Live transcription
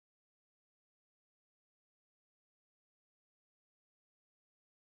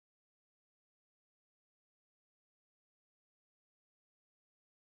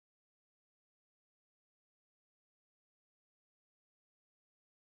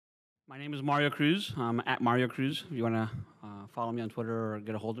My name is Mario Cruz. I'm at Mario Cruz if you want to follow me on Twitter or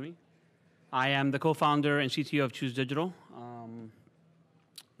get a hold of me. I am the co-founder and CTO of Choose Digital,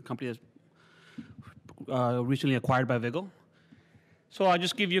 a company that's recently acquired by Vigil. So I'll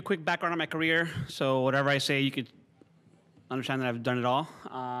just give you a quick background on my career. So whatever I say, you could understand that I've done it all.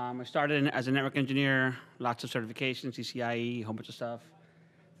 I started as a network engineer, lots of certifications, CCIE, a whole bunch of stuff.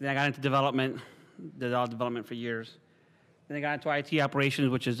 Then I got into development, did all development for years. Then I got into IT operations,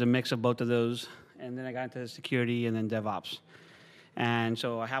 which is a mix of both of those. And then I got into security and then DevOps. And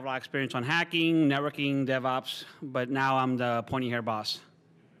so I have a lot of experience on hacking, networking, DevOps, but now I'm the pointy hair boss.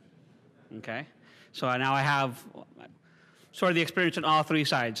 Okay? So now I have sort of the experience on all three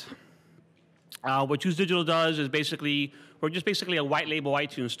sides. What Choose Digital does is we're just basically a white label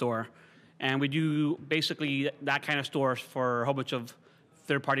iTunes store. And we do basically that kind of store for a whole bunch of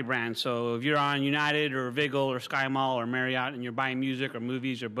third-party brands. So if you're on United or Vigil or Sky Mall or Marriott and you're buying music or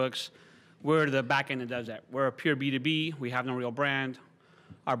movies or books, we're the back end that does that. We're a pure B2B. We have no real brand.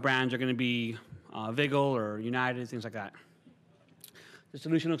 Our brands are going to be Vigil or United, things like that. The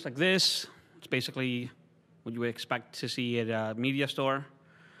solution looks like this. It's basically what you would expect to see at a media store.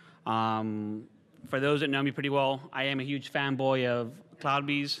 For those that know me pretty well, I am a huge fanboy of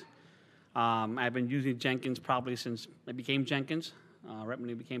CloudBees. I've been using Jenkins probably since it became Jenkins. Right when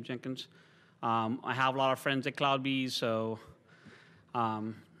it became Jenkins. I have a lot of friends at CloudBees, so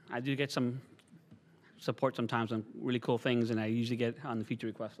I do get some support sometimes on really cool things, and I usually get on the feature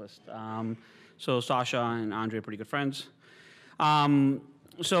request list. So Sasha and Andre are pretty good friends.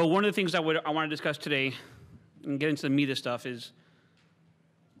 So one of the things I want to discuss today and get into the meat of stuff is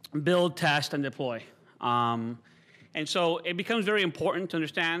build, test, and deploy. And so it becomes very important to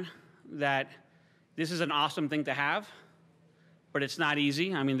understand that this is an awesome thing to have, but it's not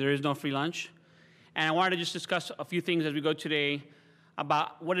easy. I mean, there is no free lunch. And I wanted to just discuss a few things as we go today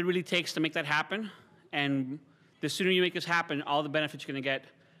about what it really takes to make that happen. And the sooner you make this happen, all the benefits you're going to get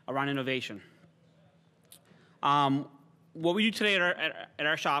around innovation. What we do today at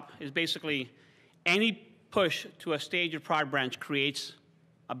our shop is basically any push to a stage or prod branch creates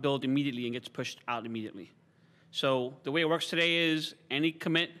a build immediately and gets pushed out immediately. So the way it works today is any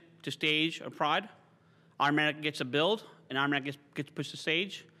commit to stage or prod automatically gets a build and automatically gets pushed to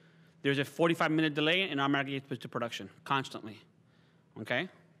stage. There's a 45-minute delay and automatically gets pushed to production constantly. Okay?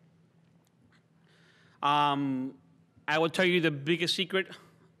 I will tell you the biggest secret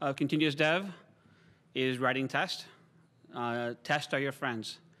of continuous dev is writing test. Tests are your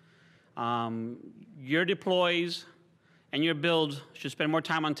friends. Your deploys and your builds should spend more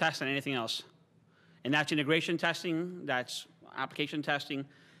time on tests than anything else. And that's integration testing, that's application testing,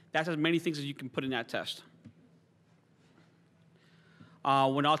 that's as many things as you can put in that test.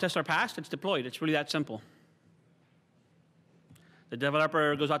 When all tests are passed, it's deployed. It's really that simple. The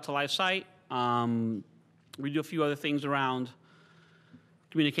developer goes out to live site. We do a few other things around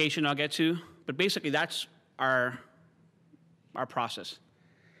communication I'll get to. But basically, that's our process.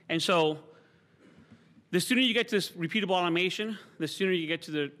 And so the sooner you get to this repeatable automation, the sooner you get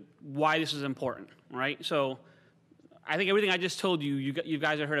to why this is important, right? So I think everything I just told you, you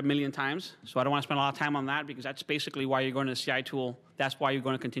guys have heard a million times. So I don't want to spend a lot of time on that because that's basically why you're going to the CI tool. That's why you're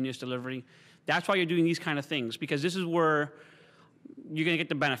going to continuous delivery. That's why you're doing these kind of things, because this is where you're going to get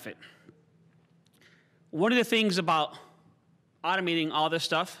the benefit. One of the things about automating all this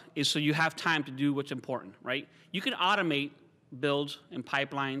stuff is so you have time to do what's important, right? You can automate builds and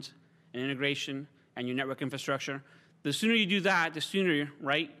pipelines and integration and your network infrastructure. The sooner you do that, the sooner,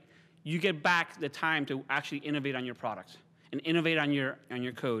 right, you get back the time to actually innovate on your product and innovate on your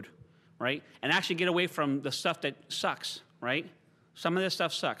code, right? And actually get away from the stuff that sucks, right? Some of this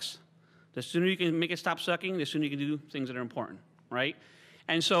stuff sucks. The sooner you can make it stop sucking, the sooner you can do things that are important, right?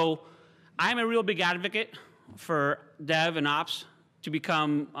 And so I'm a real big advocate for dev and ops to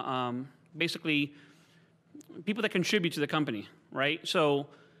become basically people that contribute to the company, right? So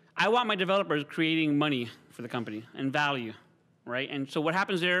I want my developers creating money for the company and value, right? And so what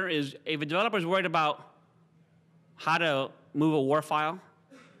happens there is if a developer is worried about how to move a WAR file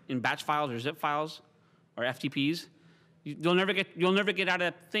in batch files or zip files or FTPs, you'll never get out of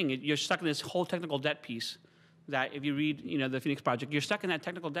that thing. You're stuck in this whole technical debt piece that if you read the Phoenix project, you're stuck in that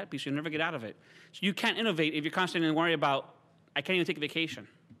technical debt piece. You'll never get out of it. So you can't innovate if you're constantly worried about, I can't even take a vacation.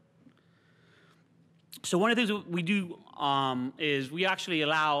 So one of the things that we do is we actually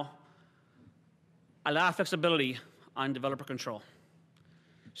allow flexibility on developer control.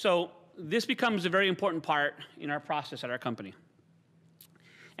 So this becomes a very important part in our process at our company.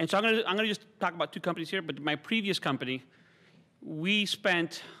 And so I'm going to just talk about two companies here, but my previous company, we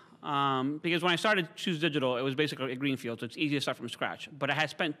spent because when I started Choose Digital, it was basically a greenfield, so it's easy to start from scratch. But I had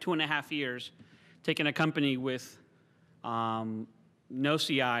spent 2.5 years taking a company with no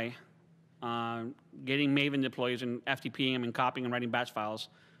CI, getting Maven deploys and FTPing them and copying and writing batch files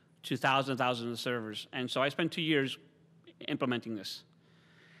to thousands and thousands of servers. And so I spent 2 years implementing this.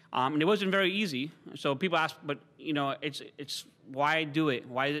 And it wasn't very easy. So people ask, but it's why do it?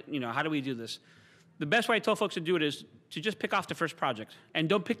 Why, how do we do this? The best way I tell folks to do it is to just pick off the first project, and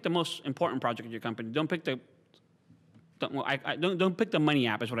don't pick the most important project in your company. Don't pick don't pick the money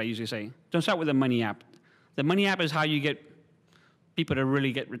app, is what I usually say. Don't start with the money app. The money app is how you get people to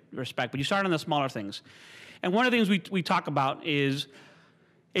really get respect, but you start on the smaller things. And one of the things we talk about is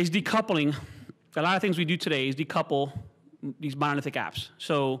decoupling. A lot of things we do today is decouple these monolithic apps.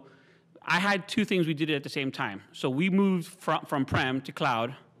 So I had two things we did at the same time. So we moved from prem to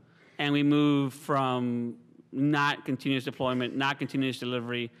cloud, and we moved from not continuous deployment, not continuous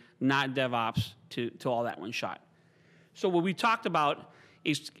delivery, not DevOps to all that one shot. So what we talked about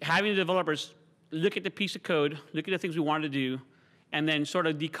is having the developers look at the piece of code, look at the things we wanted to do, and then sort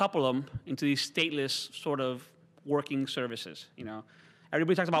of decouple them into these stateless sort of working services.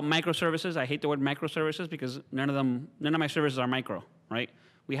 Everybody talks about microservices. I hate the word microservices because none of my services are micro, right?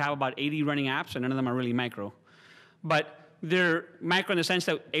 We have about 80 running apps, and none of them are really micro. But they're micro in the sense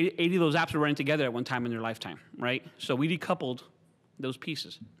that 80 of those apps are running together at one time in their lifetime, right? So we decoupled those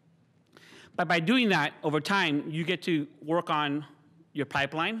pieces. But by doing that, over time, you get to work on your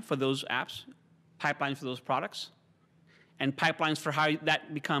pipeline for those apps, pipelines for those products, and pipelines for how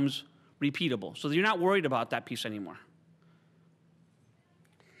that becomes repeatable. So you're not worried about that piece anymore.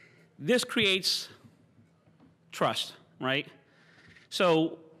 This creates trust, right?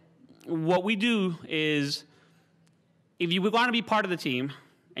 So what we do is, if you want to be part of the team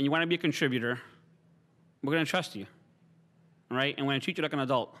and you want to be a contributor, we're going to trust you, right? And we're going to treat you like an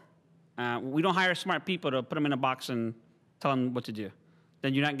adult. We don't hire smart people to put them in a box and tell them what to do.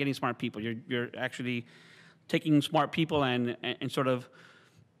 Then you're not getting smart people. You're actually taking smart people and sort of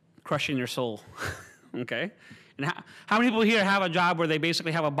crushing their soul, okay? And how many people here have a job where they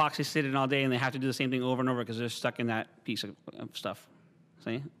basically have a box they sit in all day and they have to do the same thing over and over because they're stuck in that piece of stuff?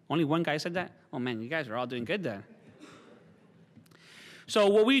 See? Only one guy said that? Oh, man, you guys are all doing good then. So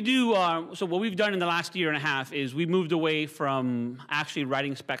what we do, so what we've done in the last year and a half is we moved away from actually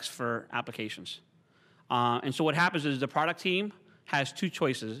writing specs for applications. And so what happens is the product team has two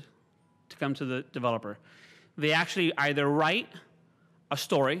choices to come to the developer. They actually either write a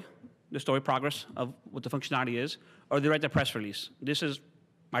story, the story progress of what the functionality is, or they write the press release.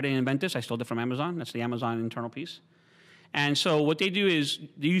 I didn't invent this, I stole it from Amazon. That's the Amazon internal piece. And so what they do is,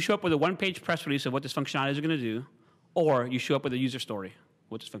 you show up with a one-page press release of what this functionality is going to do, or you show up with a user story,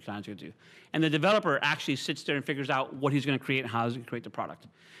 what this functionality is going to do. And the developer actually sits there and figures out what he's going to create and how he's going to create the product.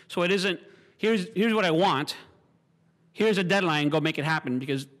 So it isn't, here's what I want, here's a deadline, go make it happen,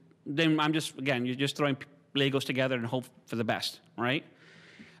 because then you're just throwing Legos together and hope for the best, right?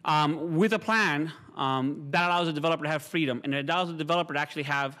 With a plan, that allows the developer to have freedom, and it allows the developer to actually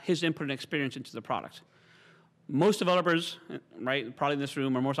have his input and experience into the product. Most developers, right, probably in this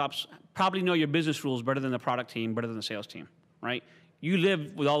room, or most ops, probably know your business rules better than the product team, better than the sales team, right? You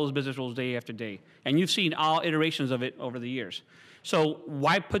live with all those business rules day after day, and you've seen all iterations of it over the years. So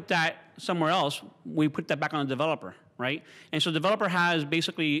why put that somewhere else? We put that back on the developer, right? And so the developer has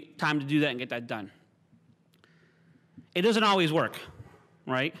basically time to do that and get that done. It doesn't always work,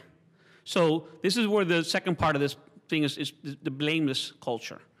 right? So this is where the second part of this thing is the blameless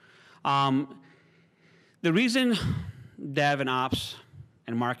culture. The reason dev and ops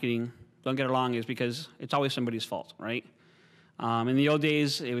and marketing don't get along is because it's always somebody's fault, right? In the old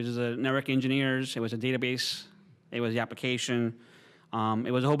days, it was the network engineers, it was a database, it was the application,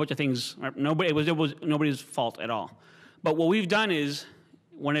 it was a whole bunch of things. It was nobody's fault at all. But what we've done is,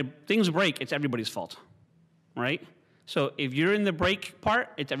 when things break, it's everybody's fault, right? So if you're in the break part,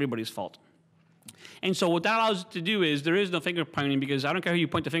 it's everybody's fault. And so what that allows us to do is, there is no finger pointing, because I don't care who you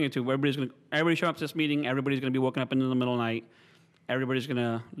point the finger to, everybody's showing up to this meeting, everybody's going to be woken up in the middle of the night, everybody's going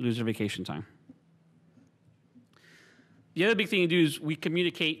to lose their vacation time. The other big thing to do is we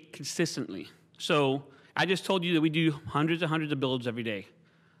communicate consistently. So I just told you that we do hundreds and hundreds of builds every day.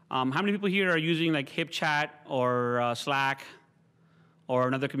 How many people here are using like HipChat or Slack or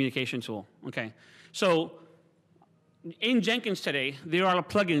another communication tool? Okay. So in Jenkins today, there are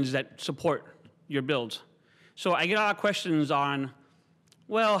plugins that support your builds. So I get a lot of questions on,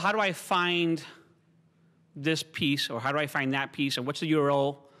 well, how do I find this piece, or how do I find that piece, or what's the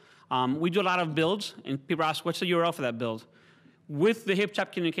URL? We do a lot of builds, and people ask, what's the URL for that build? With the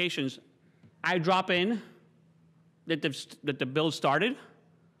HipChat communications, I drop in that the build started,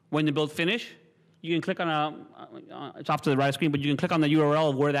 when the build finish, you can click on it's off to the right of the screen, but you can click on the URL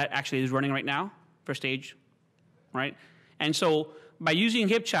of where that actually is running right now for stage, right? And so by using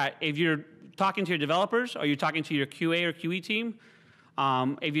HipChat, if you're talking to your developers or you're talking to your QA or QE team,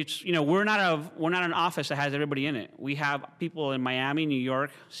 if we're not an office that has everybody in it. We have people in Miami, New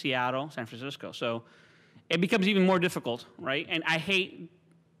York, Seattle, San Francisco. So it becomes even more difficult, right? And I hate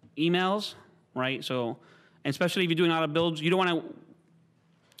emails, right? So, and especially if you're doing a lot of builds, you don't want to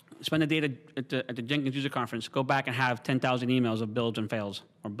spend the day at the Jenkins user conference, go back and have 10,000 emails of builds and fails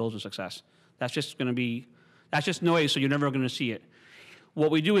or builds and success. That's just noise, so you're never going to see it. What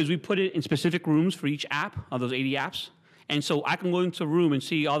we do is we put it in specific rooms for each app of those 80 apps. And so I can go into a room and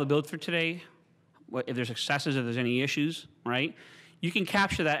see all the builds for today, if there's successes, if there's any issues, right? You can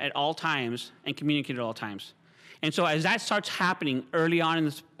capture that at all times and communicate at all times. And so as that starts happening early on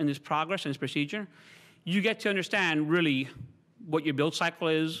in this progress, in this procedure, you get to understand really what your build cycle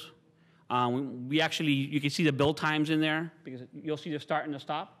is. You can see the build times in there because you'll see the start and the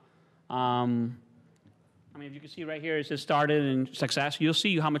stop. If you can see right here, it says started and success. You'll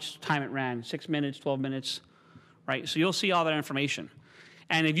see how much time it ran, 6 minutes, 12 minutes, right? So you'll see all that information.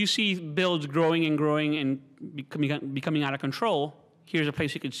 And if you see builds growing and becoming out of control, here's a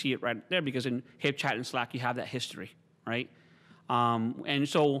place you can see it right there because in HipChat and Slack, you have that history, right? And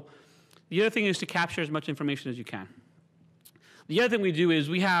so the other thing is to capture as much information as you can. The other thing we do is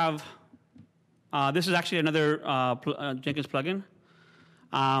we have, this is actually another Jenkins plugin.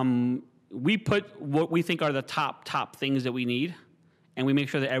 We put what we think are the top things that we need, and we make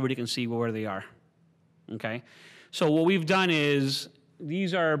sure that everybody can see where they are, okay? So what we've done is,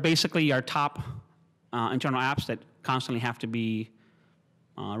 these are basically our top internal apps that constantly have to be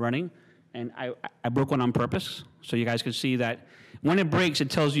running, and I broke one on purpose, so you guys can see that when it breaks, it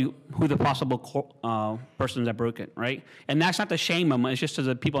tells you who the possible persons that broke it, right? And that's not to shame them, it's just so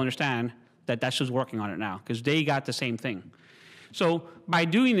that people understand that that's who's working on it now, because they got the same thing. So by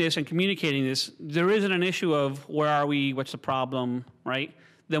doing this and communicating this, there isn't an issue of where are we, what's the problem, right?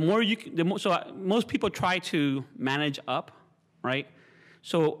 So most people try to manage up, right?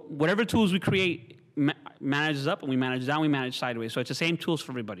 So whatever tools we create manages up, and we manage down, we manage sideways. So it's the same tools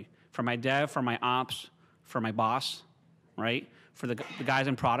for everybody, for my dev, for my ops, for my boss, right? For the guys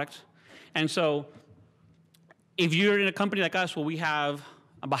in product. And so if you're in a company like us, where we have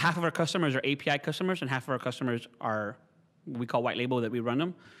about half of our customers are API customers and half of our customers are what we call white label, that we run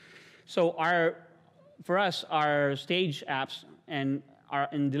them. So for us, our stage apps and our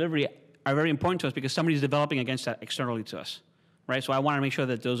in delivery are very important to us because somebody's developing against that externally to us, right? So I want to make sure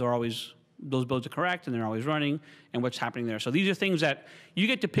that those builds are correct and they're always running and what's happening there. So these are things that you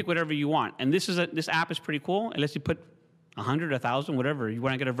get to pick whatever you want. And this app is pretty cool. It lets you put 100, 1,000, whatever. You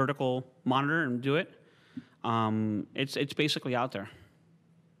want to get a vertical monitor and do it. It's basically out there,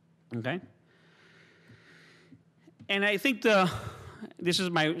 okay? And I think this is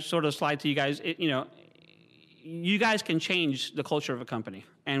my sort of slide to you guys. You guys can change the culture of a company.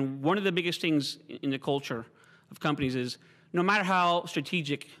 And one of the biggest things in the culture of companies is no matter how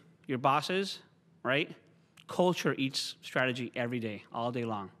strategic your boss is, right? Culture eats strategy every day, all day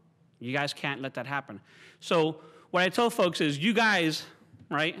long. You guys can't let that happen. So what I tell folks is you guys,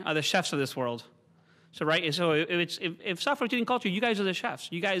 right, are the chefs of this world. So, right, so if software is eating culture, you guys are the chefs.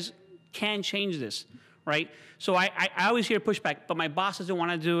 You guys can change this. Right? So I always hear pushback, but my boss doesn't want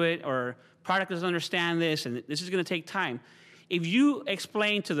to do it, or product doesn't understand this, and this is going to take time. If you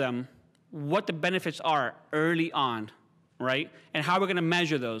explain to them what the benefits are early on, right, and how we're going to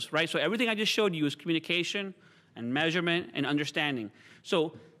measure those, right? So everything I just showed you is communication and measurement and understanding.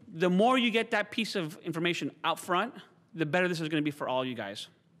 So the more you get that piece of information out front, the better this is going to be for all you guys.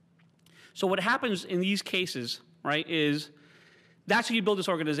 So what happens in these cases, right, is that's how you build this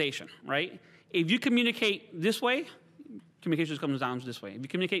organization, right? If you communicate this way, communications comes down this way. If you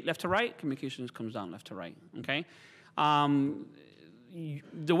communicate left to right, communications comes down left to right, okay?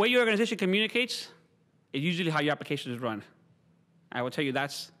 The way your organization communicates is usually how your application is run. I will tell you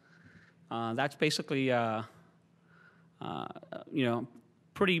that's basically,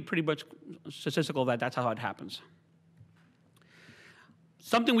 pretty much statistical that's how it happens.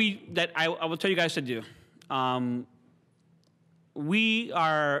 Something that I will tell you guys to do. We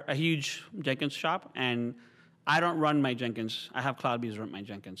are a huge Jenkins shop, and I don't run my Jenkins. I have CloudBees run my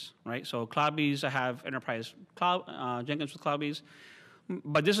Jenkins, right? So CloudBees, I have enterprise Jenkins with CloudBees.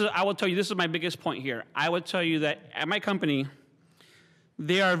 But I will tell you, this is my biggest point here. I would tell you that at my company,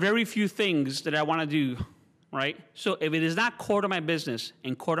 there are very few things that I want to do, right? So if it is not core to my business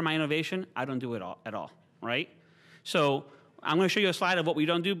and core to my innovation, I don't do it at all, right? So I'm going to show you a slide of what we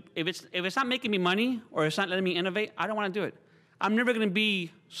don't do. If it's not making me money or it's not letting me innovate, I don't want to do it. I'm never going to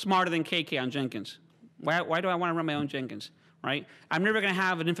be smarter than KK on Jenkins. Why do I want to run my own Jenkins, right? I'm never going to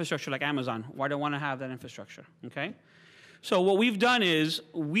have an infrastructure like Amazon. Why do I want to have that infrastructure, okay? So what we've done is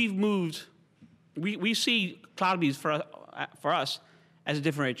we've moved, we see CloudBees for us as a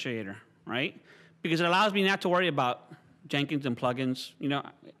differentiator, right? Because it allows me not to worry about Jenkins and plugins. You know,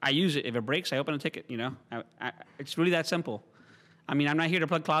 I use it. If it breaks, I open a ticket, you know? It's really that simple. I mean, I'm not here to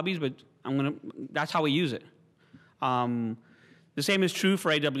plug CloudBees, but that's how we use it. The same is true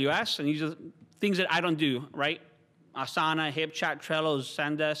for AWS, and these are things that I don't do, right? Asana, HipChat, Trello,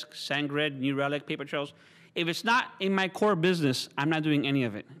 Zendesk, SendGrid, New Relic, Paper Trails. If it's not in my core business, I'm not doing any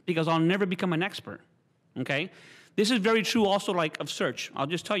of it because I'll never become an expert, okay? This is very true also like of search. I'll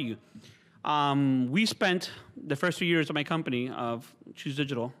just tell you. We spent the first 3 years of my company of Choose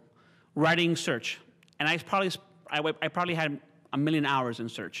Digital writing search, and I probably had 1 million hours in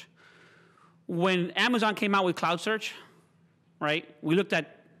search. When Amazon came out with cloud search, right, we looked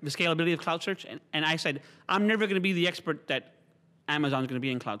at the scalability of cloud search, and I said, I'm never going to be the expert that Amazon's going to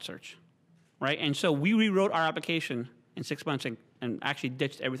be in cloud search, right? And so we rewrote our application in 6 months and actually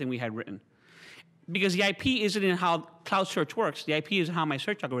ditched everything we had written. Because the IP isn't in how cloud search works. The IP is how my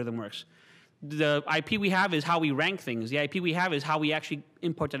search algorithm works. The IP we have is how we rank things. The IP we have is how we actually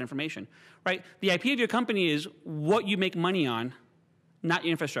import that information, right? The IP of your company is what you make money on, not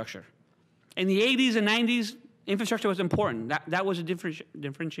your infrastructure. In the 80s and 90s, infrastructure was important. That was a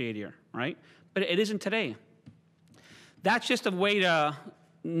differentiator, right? But it isn't today. That's just a way to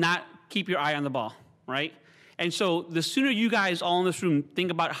not keep your eye on the ball, right? And so the sooner you guys all in this room think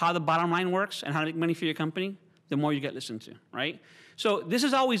about how the bottom line works and how to make money for your company, the more you get listened to, right? So this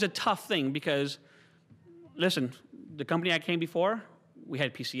is always a tough thing because, listen, the company I came before, we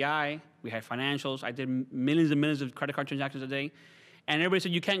had PCI, we had financials, I did millions and millions of credit card transactions a day, and everybody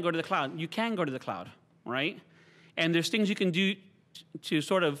said, you can't go to the cloud. You can go to the cloud, right? And there's things you can do to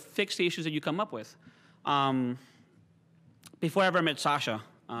sort of fix the issues that you come up with. Before I ever met Sasha,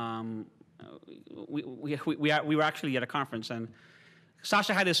 we were actually at a conference, and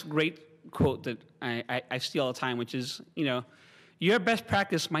Sasha had this great quote that I steal all the time, which is, you know, your best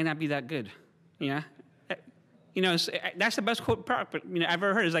practice might not be that good. Yeah, you know, that's the best quote I've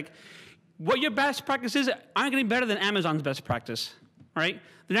ever heard. Is like, what your best practices aren't going to be better than Amazon's best practice, right?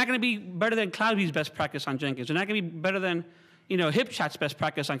 They're not going to be better than CloudBees' best practice on Jenkins. They're not going to be better than, you know, HipChat's best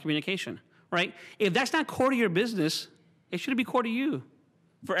practice on communication, right? If that's not core to your business, it should be core to you.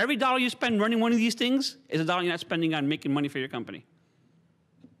 For every dollar you spend running one of these things is a dollar you're not spending on making money for your company.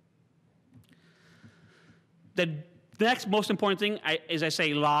 The next most important thing is I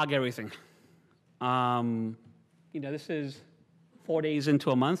say log everything. You know, this is 4 days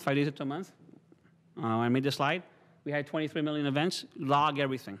into a month, 5 days into a month. I made this slide. We had 23 million events. Log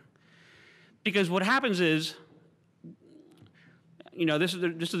everything. Because what happens is, you know, this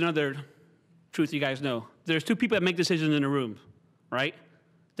is another truth you guys know. There's two people that make decisions in a room, right?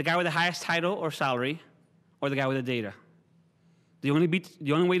 The guy with the highest title or salary, or the guy with the data. The only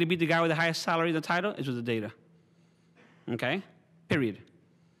way to beat the guy with the highest salary and the title is with the data. Okay? Period.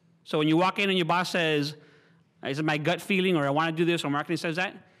 So when you walk in and your boss says, is it my gut feeling, or I want to do this, or marketing says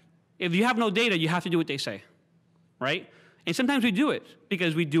that, if you have no data, you have to do what they say, right? And sometimes we do it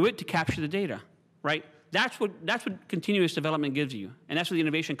because we do it to capture the data, right? That's what continuous development gives you, and that's where the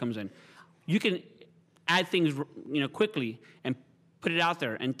innovation comes in. You can add things, you know, quickly and put it out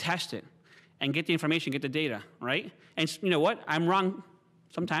there and test it and get the information, get the data, right? And you know what? I'm wrong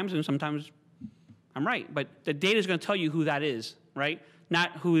sometimes, and sometimes I'm right. But the data is going to tell you who that is, right?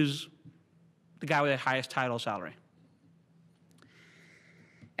 Not who is the guy with the highest title salary.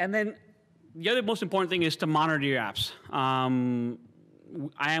 And then the other most important thing is to monitor your apps.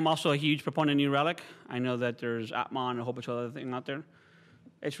 I am also a huge proponent of New Relic. I know that there's Atmon and a whole bunch of other things out there.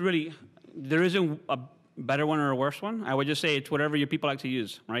 It's really, there isn't a better one or a worse one. I would just say it's whatever your people like to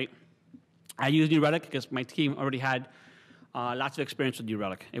use, right? I use New Relic because my team already had lots of experience with New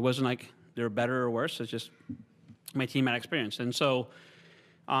Relic. It wasn't like they're better or worse. It's just my team had experience. And so,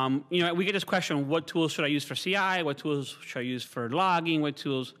 you know, we get this question, what tools should I use for CI? What tools should I use for logging? What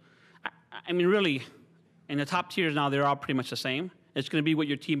tools? I mean, really, in the top tiers now, they're all pretty much the same. It's going to be what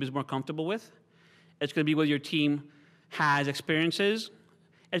your team is more comfortable with. It's going to be what your team has experiences.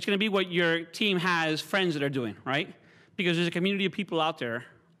 It's going to be what your team has friends that are doing, right? Because there's a community of people out there.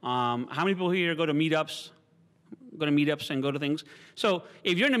 How many people here go to meetups and go to things? So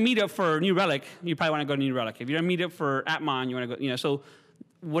if you're in a meetup for New Relic, you probably want to go to New Relic. If you're in a meetup for Atmon, you want to go, you know, so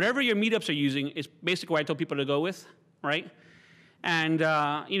whatever your meetups are using is basically what I tell people to go with, right? And,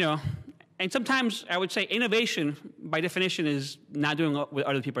 you know, and sometimes I would say innovation, by definition, is not doing what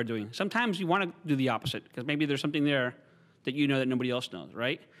other people are doing. Sometimes you want to do the opposite, because maybe there's something there that you know that nobody else knows,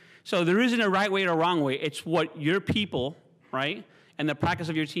 right? So there isn't a right way or a wrong way. It's what your people, right, and the practice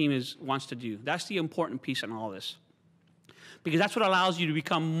of your team wants to do. That's the important piece in all this. Because that's what allows you to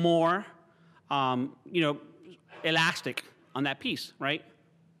become more, elastic on that piece, right?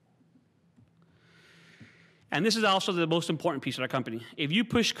 And this is also the most important piece of our company. If you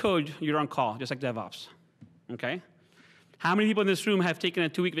push code, you're on call, just like DevOps, okay? How many people in this room have taken a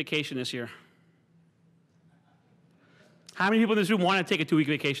 2-week vacation this year? How many people in this room want to take a 2-week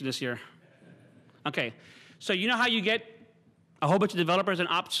vacation this year? Okay, so you know how you get a whole bunch of developers and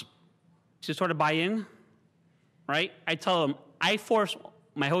ops to sort of buy in, right? I tell them, I force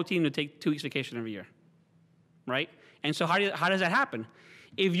my whole team to take 2 weeks vacation every year, right? And so how does that happen?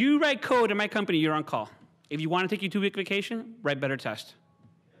 If you write code in my company, you're on call. If you want to take your 2-week vacation, write better test.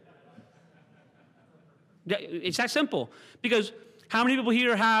 It's that simple. Because how many people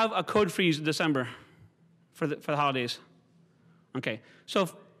here have a code freeze in December for the holidays? Okay, so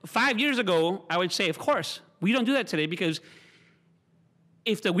 5 years ago, I would say, of course, we don't do that today because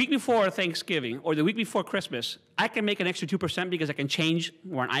if the week before Thanksgiving or the week before Christmas, I can make an extra 2% because I can change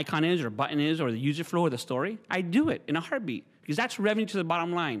where an icon is or a button is or the user flow or the story, I do it in a heartbeat because that's revenue to the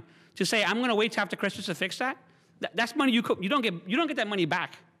bottom line. To say I'm going to wait till after Christmas to fix that's money you don't get that money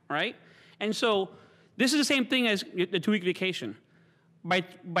back, right? And so this is the same thing as the 2-week vacation.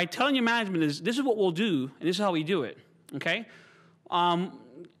 By telling your management this is what we'll do and this is how we do it, okay?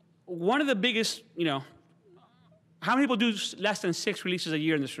 One of the biggest, how many people do less than 6 releases a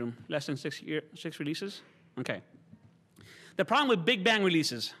year in this room? Less than 6 releases? Okay. The problem with big bang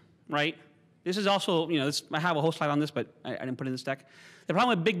releases, right? This is also, I have a whole slide on this, but I didn't put it in this deck. The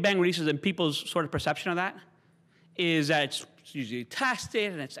problem with big bang releases and people's sort of perception of that is that it's usually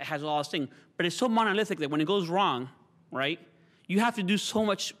tested and it has all this thing, but it's so monolithic that when it goes wrong, right, you have to do so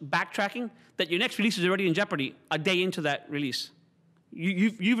much backtracking that your next release is already in jeopardy a day into that release.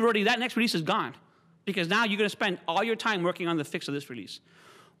 That next release is gone because now you're going to spend all your time working on the fix of this release.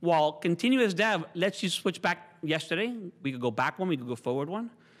 While continuous dev lets you switch back yesterday, we could go back one, we could go forward one,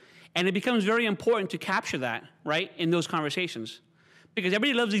 and it becomes very important to capture that, right, in those conversations. Because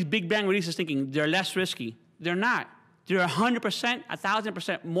everybody loves these big bang releases thinking they're less risky. They're not. They're 100%,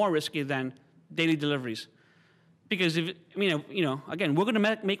 1,000% more risky than daily deliveries. Because, again, we're going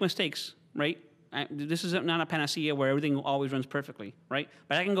to make mistakes, right? This is not a panacea where everything always runs perfectly, right?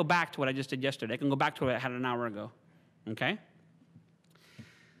 But I can go back to what I just did yesterday. I can go back to what I had an hour ago, okay?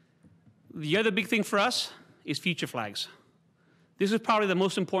 The other big thing for us is feature flags. This is probably the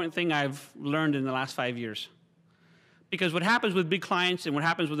most important thing I've learned in the last 5 years. Because what happens with big clients and what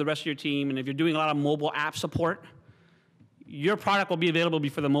happens with the rest of your team, and if you're doing a lot of mobile app support, your product will be available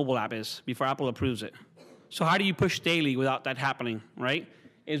before the mobile app is, before Apple approves it. So how do you push daily without that happening, right?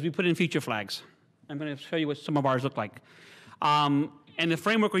 Is we put in feature flags. I'm going to show you what some of ours look like. And the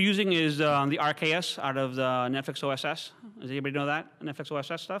framework we're using is the RKS out of the Netflix OSS. Does anybody know that, Netflix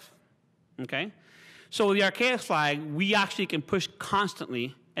OSS stuff? Okay. So with the RKS flag, we actually can push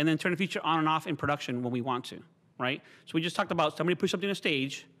constantly and then turn a feature on and off in production when we want to, right? So we just talked about somebody pushed something on a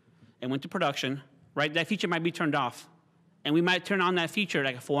stage and went to production, right? That feature might be turned off. And we might turn on that feature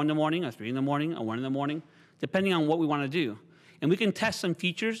like at 4 in the morning, or 3 in the morning, or 1 in the morning, depending on what we want to do. And we can test some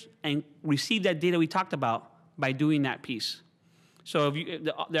features and receive that data we talked about by doing that piece. So if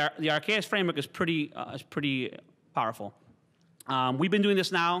the RKS framework is pretty powerful. We've been doing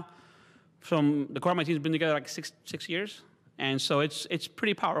this now from the core of my team has been together like six years, and so it's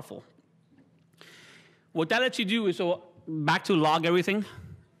pretty powerful. What that lets you do is, so back to log everything.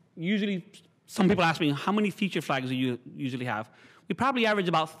 Usually, some people ask me, how many feature flags do you usually have? We probably average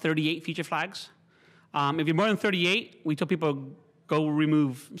about 38 feature flags. If you're more than 38, we tell people go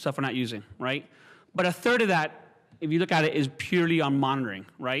remove stuff we're not using, right? But a third of that, if you look at it, is purely on monitoring,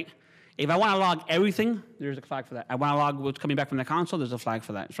 right? If I want to log everything, there's a flag for that. I want to log what's coming back from the console, there's a flag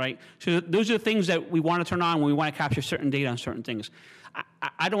for that, right? So those are the things that we want to turn on when we want to capture certain data on certain things.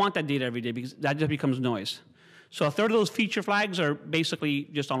 I don't want that data every day because that just becomes noise. So a third of those feature flags are basically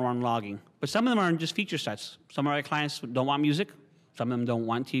just on logging. But some of them are just feature sets. Some of our clients don't want music. Some of them don't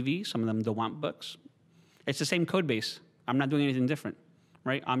want TV. Some of them don't want books. It's the same code base. I'm not doing anything different,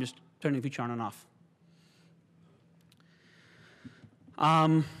 right? I'm just turning the feature on and off.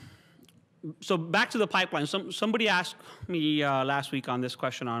 So back to the pipeline. Somebody asked me last week on this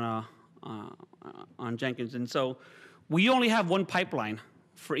question on Jenkins. And so we only have one pipeline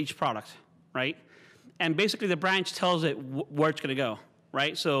for each product, right? And basically the branch tells it where it's going to go,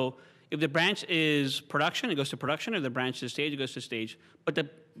 right? So if the branch is production, it goes to production. If the branch is stage, it goes to stage. But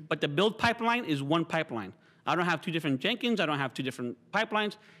the build pipeline is one pipeline. I don't have 2 different Jenkins. I don't have 2 different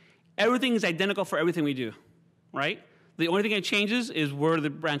pipelines. Everything is identical for everything we do, right? The only thing that changes is where the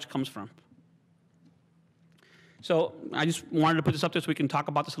branch comes from. So I just wanted to put this up there so we can talk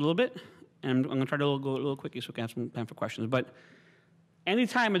about this a little bit. And I'm going to try to go a little quickly so we can have some time for questions. But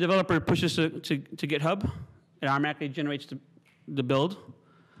anytime a developer pushes to GitHub, it automatically generates the build.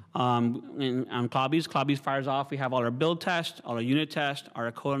 On CloudBees fires off. We have all our build tests, all our unit tests,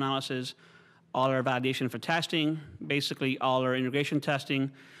 our code analysis, all our validation for testing, basically all our integration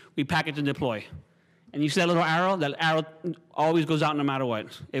testing. We package and deploy. And you see that little arrow? That arrow always goes out no matter what.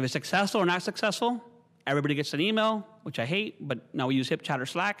 If it's successful or not successful, everybody gets an email, which I hate, but now we use HipChat or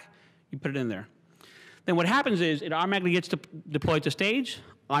Slack. You put it in there. Then what happens is it automatically gets deployed to stage,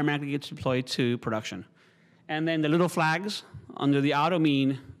 automatically gets deployed to production. And then the little flags under the auto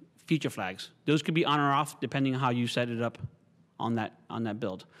mean feature flags. Those could be on or off depending on how you set it up on that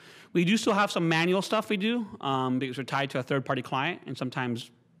build. We do still have some manual stuff we do because we're tied to a third-party client, and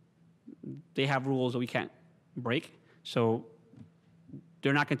sometimes they have rules that we can't break. So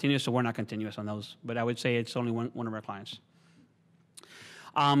they're not continuous, so we're not continuous on those. But I would say it's only one of our clients.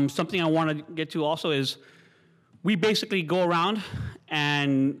 Something I want to get to also is we basically go around,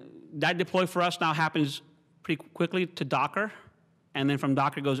 and that deploy for us now happens pretty quickly to Docker, and then from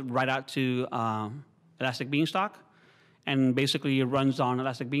Docker goes right out to Elastic Beanstalk, and basically it runs on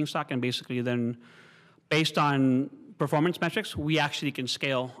Elastic Beanstalk, and basically then based on performance metrics, we actually can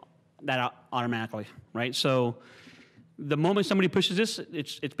scale that out automatically, right? So the moment somebody pushes this,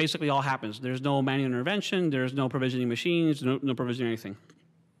 it's basically all happens. There's no manual intervention, there's no provisioning machines, no provisioning anything.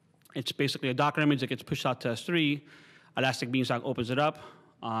 It's basically a Docker image that gets pushed out to S3, Elastic Beanstalk opens it up,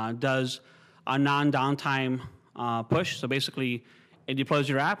 does a non-downtime push. So basically, it deploys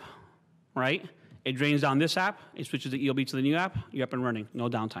your app, right? It drains down this app, it switches the ELB to the new app, you're up and running, no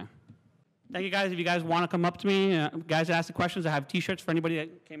downtime. Thank you guys. If you guys want to come up to me, guys ask the questions, I have t-shirts for anybody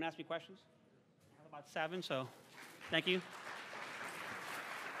that came and asked me questions. I have about 7, so thank you.